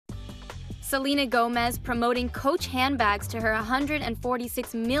Selena Gomez promoting Coach handbags to her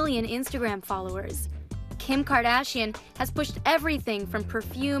 146 million Instagram followers. Kim Kardashian has pushed everything from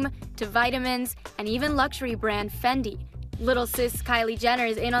perfume to vitamins and even luxury brand Fendi. Little sis Kylie Jenner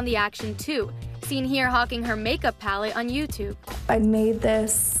is in on the action too, seen here hawking her makeup palette on YouTube. I made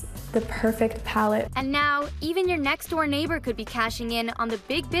this the perfect palette. And now, even your next-door neighbor could be cashing in on the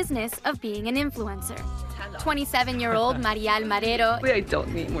big business of being an influencer. 27-year-old Marial Marrero I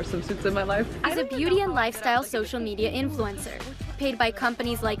don't need more swimsuits in my life. is a beauty and lifestyle social media influencer, paid by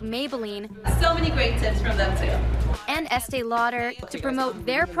companies like Maybelline So many great tips from them too. and Estee Lauder to promote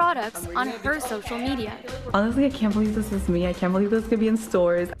their products on her social media. Honestly, I can't believe this is me. I can't believe this could be in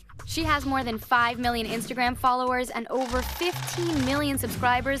stores. She has more than 5 million Instagram followers and over 15 million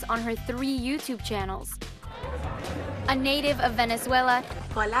subscribers on her 3 YouTube channels. A native of Venezuela,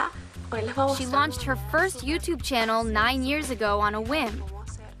 she launched her first YouTube channel 9 years ago on a whim.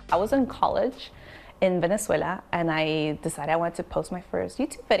 I was in college in Venezuela and I decided I wanted to post my first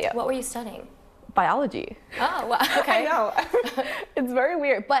YouTube video. What were you studying? Biology. Oh, wow, okay. I know. It's very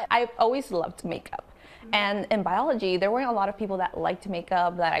weird, but I've always loved makeup. And in biology, there weren't a lot of people that liked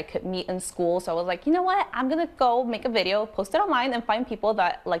makeup that I could meet in school. So I was like, you know what? I'm gonna go make a video, post it online, and find people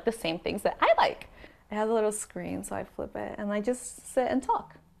that like the same things that I like. It has a little screen, so I flip it, and I just sit and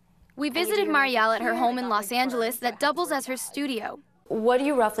talk. We visited Marial at her home in Los Angeles that doubles as her studio. What do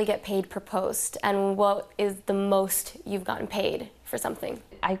you roughly get paid per post, and what is the most you've gotten paid for something?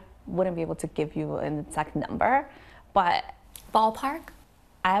 I wouldn't be able to give you an exact number, but Ballpark?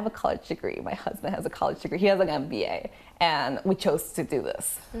 I have a college degree. My husband has a college degree. He has an MBA, and we chose to do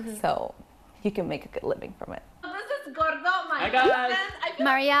this. So you can make a good living from it. This is Gordo, my husband.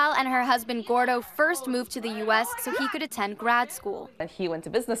 Marial and her husband Gordo first moved to the US so he could attend grad school. And he went to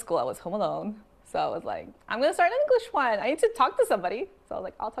business school. I was home alone. So I was like, I'm gonna start an English one. I need to talk to somebody. So I was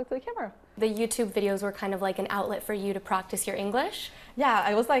like, I'll talk to the camera. The YouTube videos were kind of like an outlet for you to practice your English? Yeah,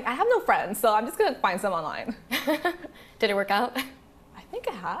 I was like, I have no friends, so I'm just gonna find some online. Did it work out? I think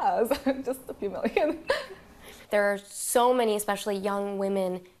it has, just a few million. There are so many, especially young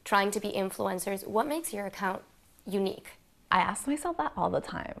women, trying to be influencers. What makes your account unique? I ask myself that all the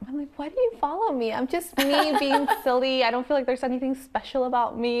time. I'm like, why do you follow me? I'm just me being silly. I don't feel like there's anything special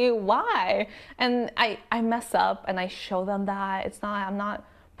about me. Why? And I mess up and I show them that I'm not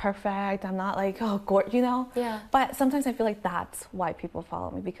perfect. I'm not like, oh, you know? Yeah. But sometimes I feel like that's why people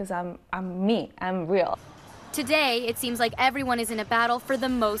follow me, because I'm me, I'm real. Today, it seems like everyone is in a battle for the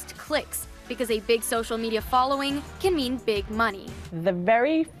most clicks, because a big social media following can mean big money. The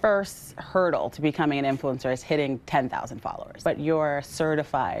very first hurdle to becoming an influencer is hitting 10,000 followers. But you're a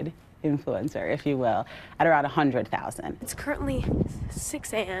certified influencer, if you will, at around 100,000. It's currently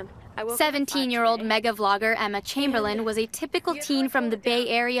 6 a.m. 17-year-old mega vlogger Emma Chamberlain was a typical teen from the Bay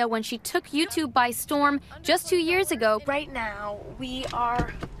Area when she took YouTube by storm just 2 years ago. Right now, we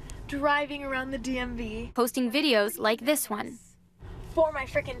are driving around the DMV. Posting videos like this one. For my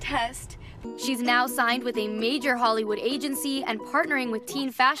freaking test. She's now signed with a major Hollywood agency and partnering with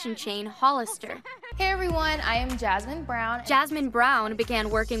teen fashion chain Hollister. Hey everyone, I am Jasmine Brown. Jasmine Brown began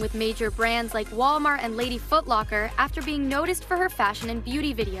working with major brands like Walmart and Lady Foot Locker after being noticed for her fashion and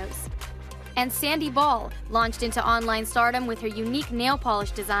beauty videos. And Sandy Ball launched into online stardom with her unique nail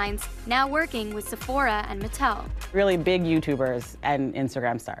polish designs, now working with Sephora and Mattel. Really big YouTubers and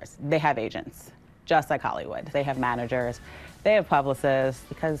Instagram stars, they have agents, just like Hollywood. They have managers, they have publicists,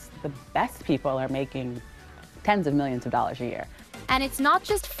 because the best people are making tens of millions of dollars a year. And it's not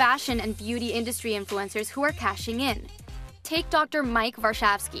just fashion and beauty industry influencers who are cashing in. Take Dr. Mike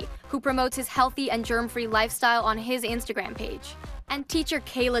Varshavsky, who promotes his healthy and germ-free lifestyle on his Instagram page. And teacher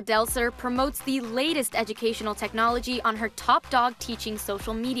Kayla Delser promotes the latest educational technology on her Top Dog Teaching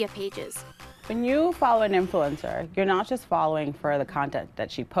social media pages. When you follow an influencer, you're not just following for the content that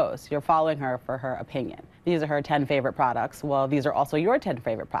she posts, you're following her for her opinion. These are her 10 favorite products. Well, these are also your 10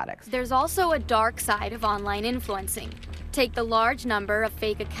 favorite products. There's also a dark side of online influencing. Take the large number of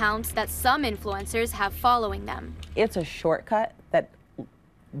fake accounts that some influencers have following them. It's a shortcut that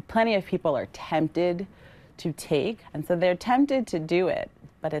plenty of people are tempted to take, and so they're tempted to do it,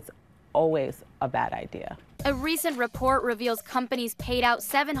 but it's always a bad idea. A recent report reveals companies paid out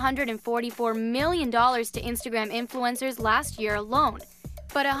 $744 million to Instagram influencers last year alone.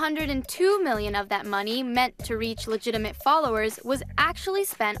 But $102 million of that money, meant to reach legitimate followers, was actually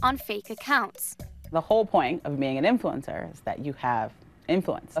spent on fake accounts. The whole point of being an influencer is that you have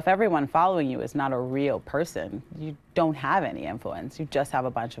influence. If everyone following you is not a real person, you don't have any influence. You just have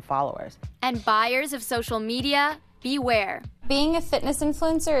a bunch of followers. And buyers of social media, beware. Being a fitness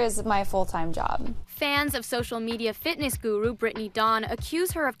influencer is my full-time job. Fans of social media fitness guru Brittany Dawn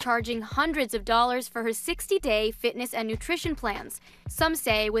accuse her of charging hundreds of dollars for her 60-day fitness and nutrition plans, some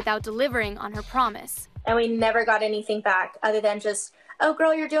say without delivering on her promise. And we never got anything back other than just, oh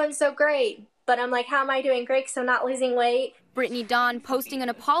girl, you're doing so great. But I'm like, how am I doing great because I'm not losing weight? Brittany Dawn posting an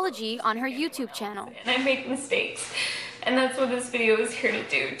apology on her YouTube channel. And I make mistakes, and that's what this video is here to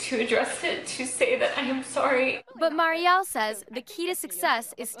do, to address it, to say that I am sorry. But Marielle says the key to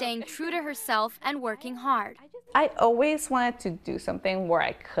success is staying true to herself and working hard. I always wanted to do something where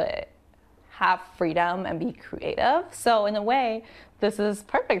I could have freedom and be creative. So in a way, this is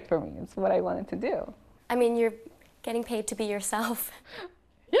perfect for me. It's what I wanted to do. I mean, you're getting paid to be yourself.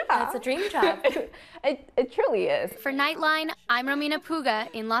 Yeah. That's a dream job. It truly is. For Nightline, I'm Romina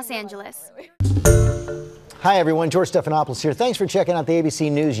Puga in Los Angeles. Hi everyone, George Stephanopoulos here. Thanks for checking out the ABC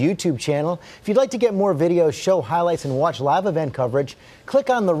News YouTube channel. If you'd like to get more videos, show highlights, and watch live event coverage, click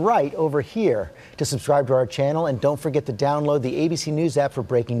on the right over here to subscribe to our channel, and don't forget to download the ABC News app for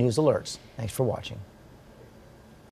breaking news alerts. Thanks for watching.